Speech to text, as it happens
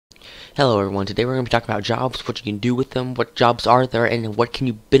Hello everyone, today we're going to be talking about jobs, what you can do with them, what jobs are there, and what can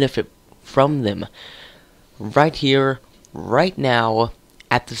you benefit from them. Right here, right now,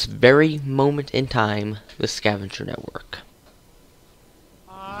 at this very moment in time, the Scavenger Network.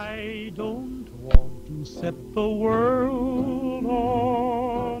 I don't want to set the world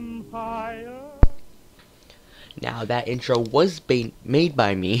on fire. Now that intro was made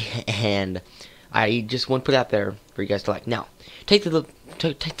by me, and I just want to put it out there for you guys to like. Now, take a look at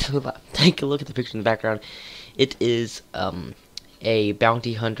the picture in the background. It is a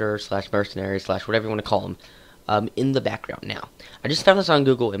bounty hunter slash mercenary slash whatever you want to call him in the background. Now, I just found this on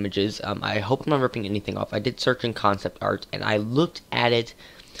Google Images. I hope I'm not ripping anything off. I did search in concept art, and I looked at it,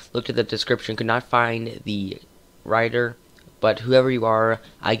 looked at the description, could not find the writer. But whoever you are,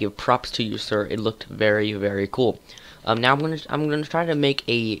 I give props to you, sir. It looked very, very cool. Now I'm gonna try to make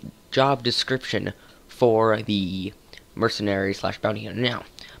a job description for the mercenary slash bounty hunter. Now,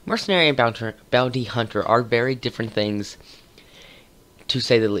 mercenary and bounty hunter are very different things, to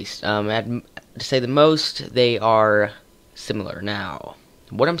say the least. To say the most, they are similar. Now,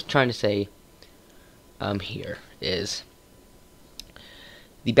 what I'm trying to say here is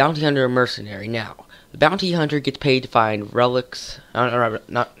the bounty hunter and mercenary. Now, the bounty hunter gets paid to find relics.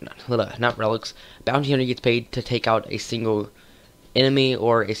 Not relics. Bounty hunter gets paid to take out a single enemy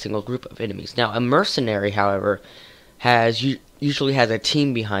or a single group of enemies. Now, a mercenary, however, usually has a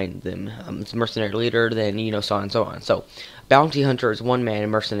team behind them. It's a mercenary leader, then so on and so on. So, bounty hunter is one man,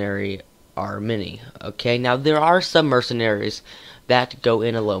 and mercenary are many. Okay. Now, there are some mercenaries that go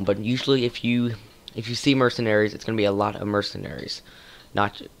in alone, but usually, if you see mercenaries, it's going to be a lot of mercenaries.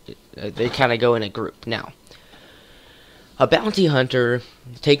 They kind of go in a group. Now, a bounty hunter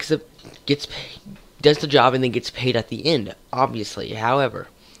does the job and then gets paid at the end, obviously. However,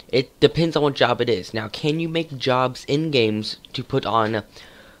 it depends on what job it is. Now, can you make jobs in games to put on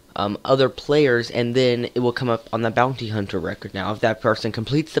other players, and then it will come up on the bounty hunter record? Now, if that person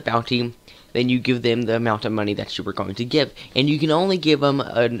completes the bounty, then you give them the amount of money that you were going to give, and you can only give them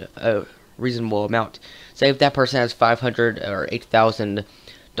a reasonable amount. Say if that person has $500 or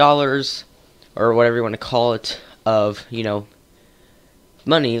 $8,000 or whatever you want to call it of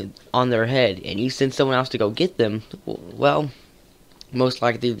money on their head, and you send someone else to go get them, well, most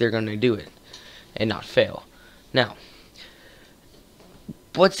likely they're going to do it and not fail. Now,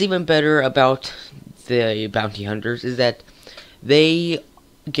 what's even better about the bounty hunters is that they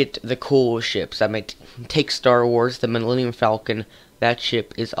get the cool ships. I mean, take Star Wars, the Millennium Falcon. That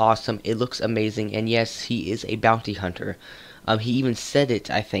ship is awesome. It looks amazing, and yes, he is a bounty hunter. He even said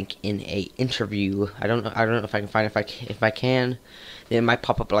it, I think, in a interview. I don't know if I can find it. If I can, then it might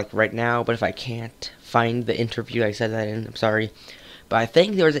pop up like right now. But if I can't find the interview I said that in, I'm sorry. But I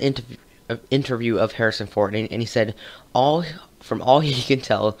think there was an interview of Harrison Ford, and he said from all he can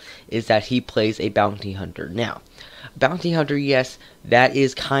tell is that he plays a bounty hunter. Now, bounty hunter, yes, that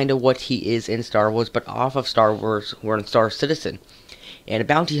is kind of what he is in Star Wars, but off of Star Wars, we're in Star Citizen. And a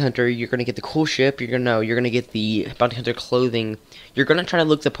bounty hunter, you're gonna get the cool ship. You're gonna get the bounty hunter clothing. You're gonna try to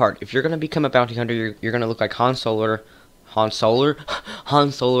look the part. If you're gonna become a bounty hunter, you're gonna look like Han Solo, or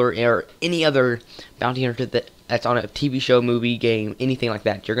any other bounty hunter that's on a TV show, movie, game, anything like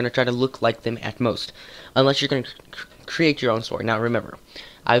that. You're gonna try to look like them at most, unless you're gonna create your own story. Now, remember,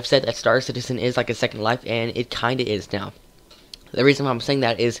 I've said that Star Citizen is like a second life, and it kinda is now. The reason why I'm saying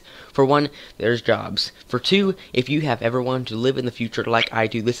that is, for one, there's jobs. For two, if you have ever wanted to live in the future like I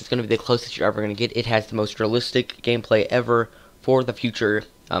do, this is going to be the closest you're ever going to get. It has the most realistic gameplay ever for the future,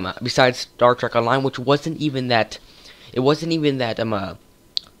 besides Star Trek Online, which wasn't even that. It wasn't even that.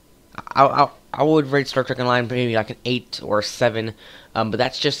 I would rate Star Trek Online maybe like an 8 or a 7, but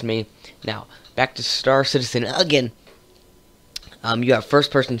that's just me. Now, back to Star Citizen again. You have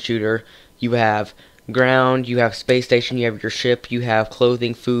first-person shooter. You have ground, you have space station, you have your ship, you have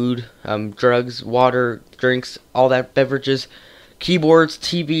clothing, food, drugs, water, drinks, all that, beverages, keyboards,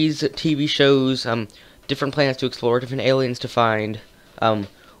 TVs, TV shows, different planets to explore, different aliens to find,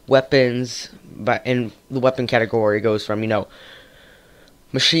 weapons, and the weapon category goes from,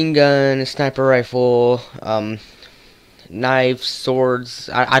 machine gun, sniper rifle, knives, swords,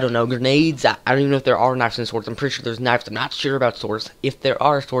 I don't know, grenades. I don't even know if there are knives and swords. I'm pretty sure there's knives. I'm not sure about swords. If there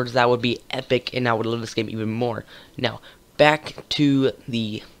are swords, that would be epic, and I would love this game even more. Now, back to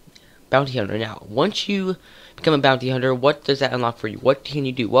the bounty hunter. Now, once you become a bounty hunter, what does that unlock for you? What can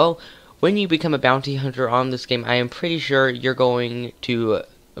you do? Well, when you become a bounty hunter on this game, I am pretty sure you're going to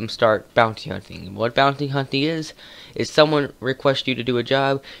start bounty hunting. What bounty hunting is someone requests you to do a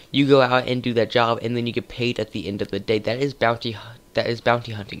job, you go out and do that job, and then you get paid at the end of the day. That is bounty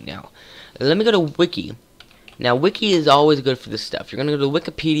hunting. Now, let me go to Wiki Now, Wiki is always good for this stuff. You're going to go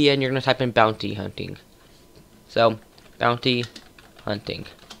to Wikipedia and you're going to type in bounty hunting. So, bounty hunting.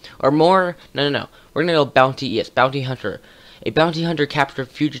 Or more, no. We're going to go bounty, yes, bounty hunter. A bounty hunter captures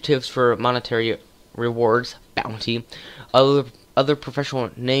fugitives for monetary rewards, bounty. Other professional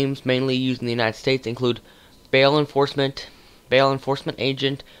names mainly used in the United States include bail enforcement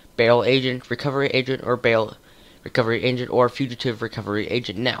agent, bail agent, recovery agent, or bail recovery agent, or fugitive recovery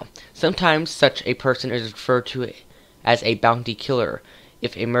agent. Now, sometimes such a person is referred to as a bounty killer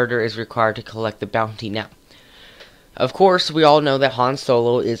if a murder is required to collect the bounty. Now, of course, we all know that Han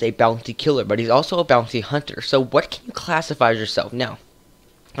Solo is a bounty killer, but he's also a bounty hunter. So what can you classify as yourself? Now,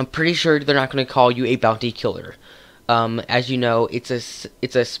 I'm pretty sure they're not going to call you a bounty killer. As you know, it's a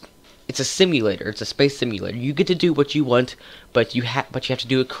simulator. It's a space simulator. You get to do what you want, but you have to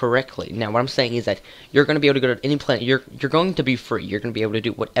do it correctly. Now, what I'm saying is that you're going to be able to go to any planet. You're going to be free. You're going to be able to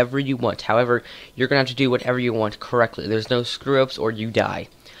do whatever you want. However, you're going to have to do whatever you want correctly. There's no screw-ups or you die.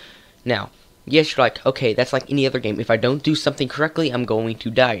 Now, yes, you're like, okay, that's like any other game. If I don't do something correctly, I'm going to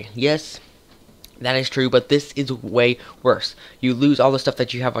die. Yes, that is true, but this is way worse. You lose all the stuff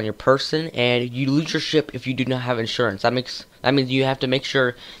that you have on your person, and you lose your ship if you do not have insurance. That means you have to make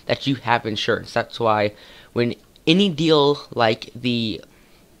sure that you have insurance. That's why when any deal like the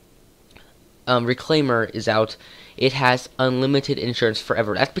Reclaimer is out, it has unlimited insurance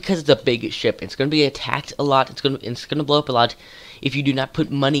forever. That's because it's a big ship. It's going to be attacked a lot. It's going to blow up a lot if you do not put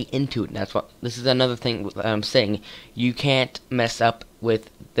money into it. And that's what this is another thing that I'm saying. You can't mess up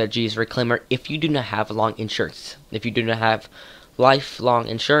with the GS Reclaimer if you do not have long insurance. If you do not have lifelong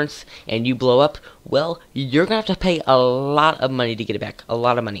insurance and you blow up, well, you're going to have to pay a lot of money to get it back. A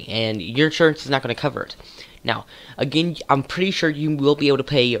lot of money. And your insurance is not going to cover it. Now, again, I'm pretty sure you will be able to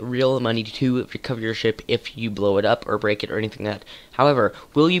pay real money to recover your ship if you blow it up or break it or anything like that. However,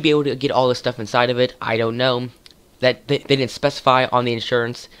 will you be able to get all the stuff inside of it? I don't know. That they didn't specify on the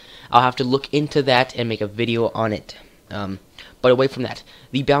insurance. I'll have to look into that and make a video on it. But away from that,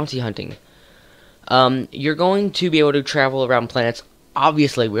 the bounty hunting. You're going to be able to travel around planets.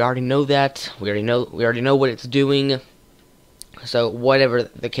 Obviously, we already know that. We already know what it's doing. So, whatever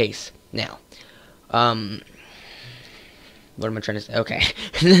the case. Now, what am I trying to say? Okay,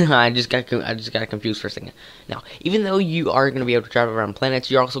 I just got confused for a second. Now, even though you are going to be able to travel around planets,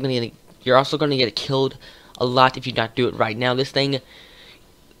 you're also going to get killed a lot if you not do it right. Now, this thing,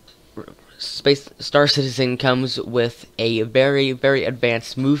 Star Citizen comes with a very, very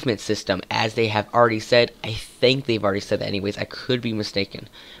advanced movement system, as they have already said. I think they've already said that anyways. I could be mistaken.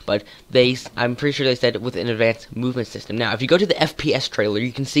 But I'm pretty sure they said with an advanced movement system. Now, if you go to the FPS trailer,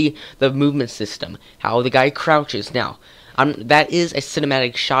 you can see the movement system, how the guy crouches. Now, that is a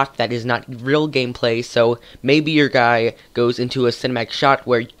cinematic shot. That is not real gameplay, so maybe your guy goes into a cinematic shot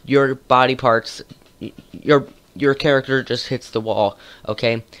where your body parts, your character just hits the wall,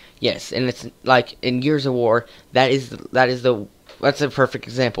 okay? Yes, and it's like in Gears of War, that's a perfect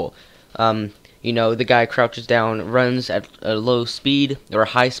example. You know, the guy crouches down, runs at a low speed or a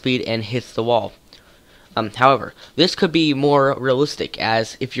high speed, and hits the wall. However, this could be more realistic,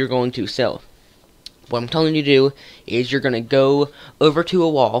 as if you're going to sell. What I'm telling you to do is you're going to go over to a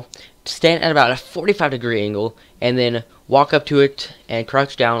wall, stand at about a 45-degree angle, and then walk up to it and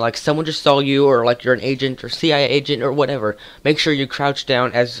crouch down like someone just saw you, or like you're an agent or CIA agent or whatever. Make sure you crouch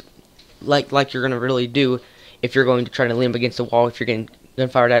down as like you're going to really do if you're going to try to lean up against the wall if you're getting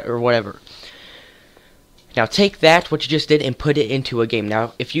gunfired at or whatever. Now take that, what you just did, and put it into a game.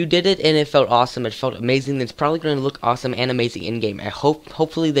 Now, if you did it and it felt awesome, it felt amazing, then it's probably going to look awesome and amazing in-game.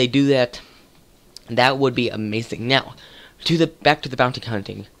 Hopefully they do that. That would be amazing. Now, back to the bounty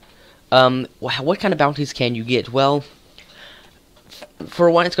hunting. What kind of bounties can you get? Well, for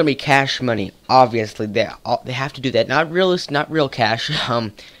one, it's going to be cash money. Obviously, they have to do that. Not real cash.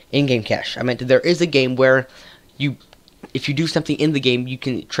 In-game cash. I meant there is a game where if you do something in the game, you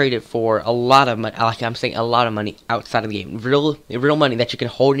can trade it for a lot of money. Like I'm saying, a lot of money outside of the game. Real money that you can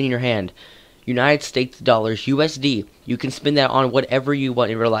hold in your hand. United States dollars, USD. You can spend that on whatever you want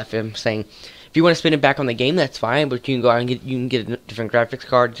in real life. I'm saying, if you want to spend it back on the game, that's fine. But you can go out and get a different graphics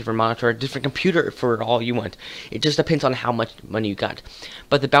card, different monitor, a different computer for all you want. It just depends on how much money you got.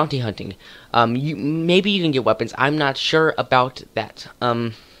 But the bounty hunting, maybe you can get weapons. I'm not sure about that.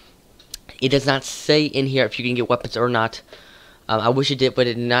 It does not say in here if you can get weapons or not. I wish it did, but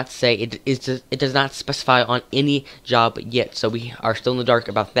it did not say. It does not specify on any job yet, so we are still in the dark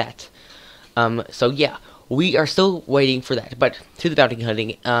about that. So yeah, we are still waiting for that. But to the bounty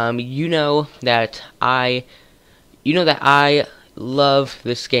hunting, you know that I love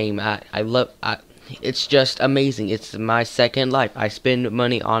this game. It's just amazing. It's my second life. I spend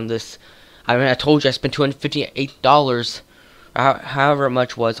money on this. I mean, I told you I spent $258, however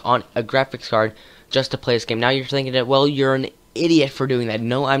much was, on a graphics card just to play this game. Now you're thinking that, well, you're an idiot for doing that.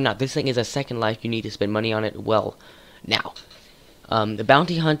 No, I'm not. This thing is a Second Life. You need to spend money on it. Well, now, the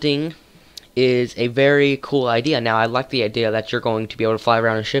bounty hunting is a very cool idea. Now, I like the idea that you're going to be able to fly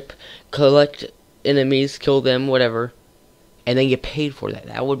around a ship, collect enemies, kill them, whatever, and then get paid for that.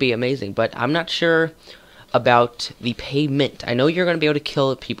 That would be amazing. But I'm not sure about the payment. I know you're going to be able to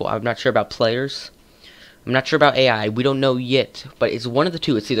kill people. I'm not sure about players. I'm not sure about AI. We don't know yet, but it's one of the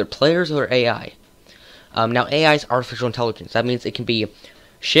two. It's either players or AI. Now, AI is artificial intelligence. That means it can be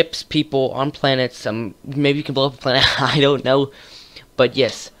ships, people on planets. Maybe you can blow up a planet. I don't know. But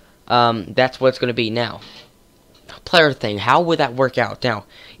yes, that's what it's going to be now. Player thing. How would that work out? Now,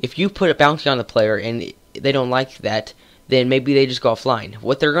 if you put a bounty on the player and they don't like that, then maybe they just go offline.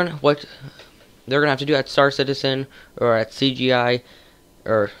 What they're gonna have to do at Star Citizen or at CGI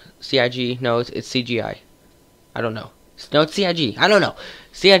or CIG. No, it's CGI. I don't know. No, it's CIG. I don't know.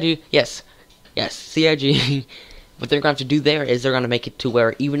 CIG. Yes, CIG. What they're going to have to do there is they're going to make it to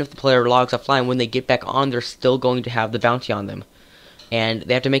where even if the player logs offline, when they get back on, they're still going to have the bounty on them. And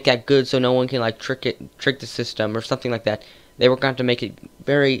they have to make that good so no one can like trick the system or something like that. They were going to have to make it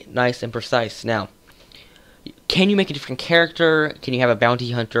very nice and precise. Now, can you make a different character? Can you have a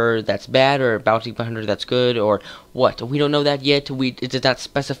bounty hunter that's bad or a bounty hunter that's good or what? We don't know that yet. It does not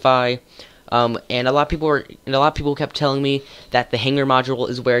specify. And a lot of people kept telling me that the hangar module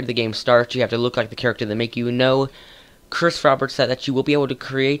is where the game starts. You have to look like the character that make you know. Chris Roberts said that you will be able to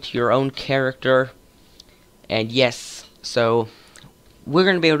create your own character. And yes, so we're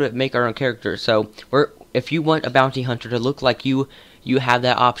going to be able to make our own character. So if you want a bounty hunter to look like you have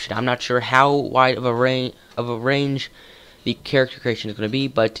that option. I'm not sure how wide of a range the character creation is going to be,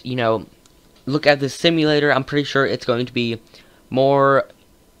 but you know, look at the simulator. I'm pretty sure it's going to be more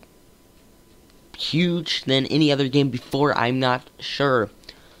huge than any other game before. I'm not sure.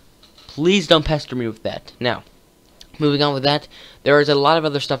 Please don't pester me with that. Now, moving on with that, there is a lot of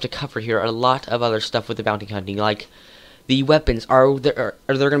other stuff to cover here. A lot of other stuff with the bounty hunting, like the weapons. Are there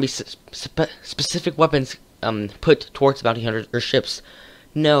going to be specific weapons put towards the bounty hunters or ships?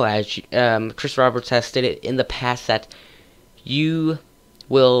 No, as Chris Roberts has stated in the past that you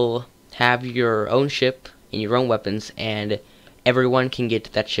will have your own ship and your own weapons, and everyone can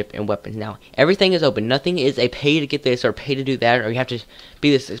get that ship and weapons. Now, everything is open. Nothing is a pay to get this or pay to do that, or you have to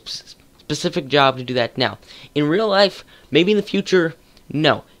be this specific job to do that. Now, in real life, maybe in the future,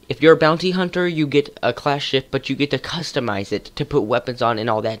 no. If you're a bounty hunter, you get a class ship, but you get to customize it to put weapons on and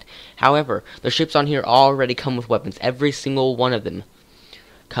all that. However, the ships on here already come with weapons. Every single one of them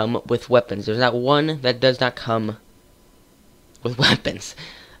come with weapons. There's not one that does not come with weapons.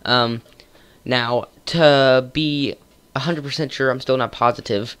 Now, to be 100% sure, I'm still not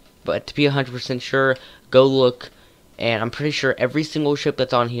positive, but to be 100% sure, go look, and I'm pretty sure every single ship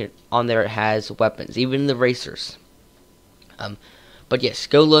that's on there has weapons, even the racers. But yes,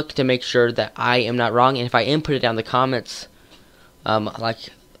 go look to make sure that I am not wrong, and if I am, put it down in the comments, like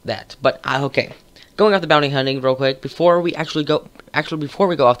that. But okay, going off the bounty hunting real quick, before we go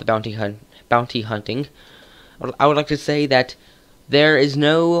off the bounty hunting, I would like to say that there is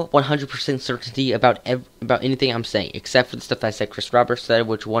no 100% certainty about anything I'm saying, except for the stuff that I said Chris Roberts said,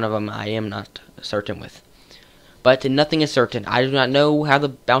 which one of them I am not certain with. But nothing is certain. I do not know how the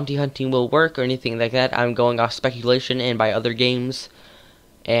bounty hunting will work or anything like that. I'm going off speculation and by other games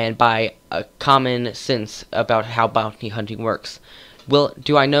and by a common sense about how bounty hunting works.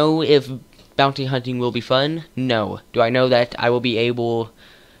 Do I know if bounty hunting will be fun? No. Do I know that I will be able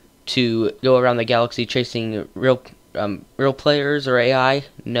to go around the galaxy chasing real players or AI?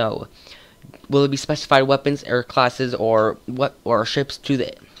 No. Will it be specified weapons or classes or ships to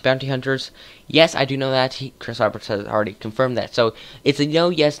the bounty hunters? Yes, I do know that. Chris Roberts has already confirmed that. So it's a no,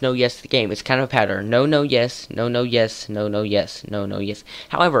 yes game. It's kind of a pattern. No, no, yes, no, no, yes, no, no, yes, no, no, yes.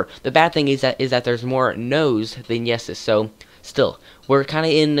 However, the bad thing is that there's more no's than yeses. So still, we're kind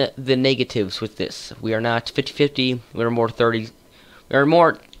of in the negatives with this. We are not 50-50. We're more 30. We're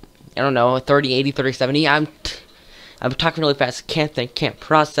more, I don't know, 30-80, 30-70. I'm talking really fast. Can't think, can't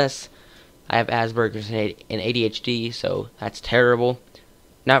process. I have Asperger's and ADHD, so that's terrible.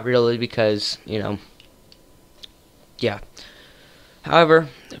 Not really, because, you know, yeah. However,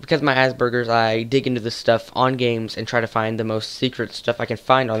 because of my Asperger's, I dig into this stuff on games and try to find the most secret stuff I can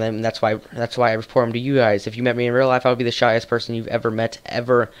find on them, and that's why I report them to you guys. If you met me in real life, I would be the shyest person you've ever met,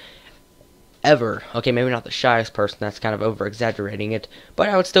 ever. Okay, maybe not the shyest person, that's kind of over-exaggerating it, but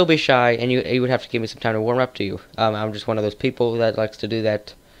I would still be shy, and you would have to give me some time to warm up to you. I'm just one of those people that likes to do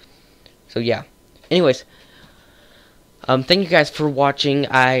that. So, yeah. Anyways, Thank you guys for watching.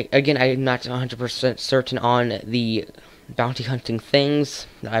 I'm not 100% certain on the bounty hunting things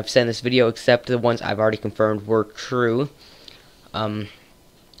I've said in this video, except the ones I've already confirmed were true.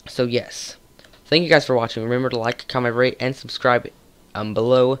 So yes. Thank you guys for watching. Remember to like, comment, rate, and subscribe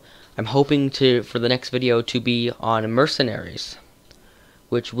below. I'm hoping for the next video to be on mercenaries,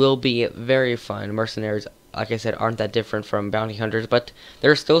 which will be very fun. Mercenaries, like I said, aren't that different from bounty hunters, but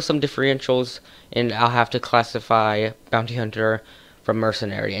there are still some differentials, and I'll have to classify bounty hunter from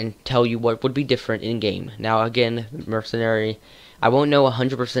mercenary and tell you what would be different in game. Now again, mercenary, I won't know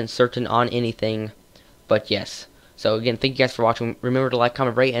 100% certain on anything, but yes. So again, thank you guys for watching. Remember to like,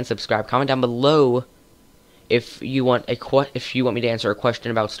 comment, rate, and subscribe. Comment down below if you want me to answer a question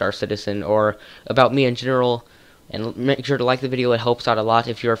about Star Citizen or about me in general. And make sure to like the video. It helps out a lot.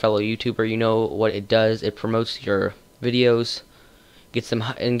 If you're a fellow YouTuber, you know what it does. It promotes your videos, gets them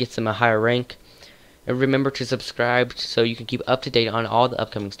a higher rank. And remember to subscribe so you can keep up to date on all the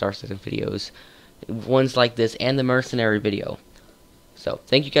upcoming Star Citizen videos, ones like this and the mercenary video. So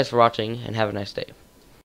thank you guys for watching, and have a nice day.